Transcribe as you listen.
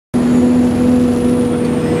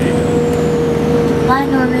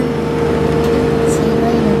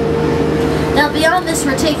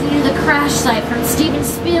crash site from Steven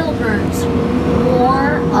Spielberg's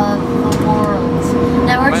War of the Worlds.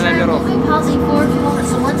 Now we're moving, pausing for a few moments,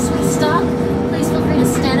 so once we stop, please feel free to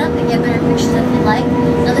stand up and get better pictures if you'd like.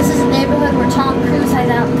 Now this is a neighborhood where Tom Cruise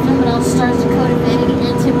hides out and filmed all stars Dakota Fanning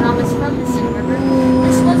and Tim Robbins from the Sin River.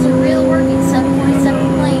 This was a real working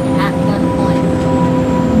 747 plane at one point.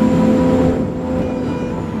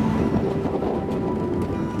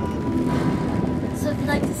 So if you'd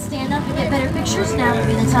like to stand up and get better pictures, now would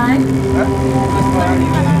be the time.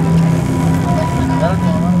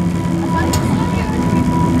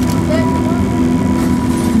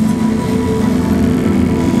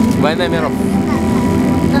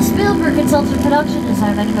 Now Spielberg consulted production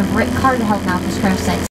designer by the name of Rick Carter helped out this crash site.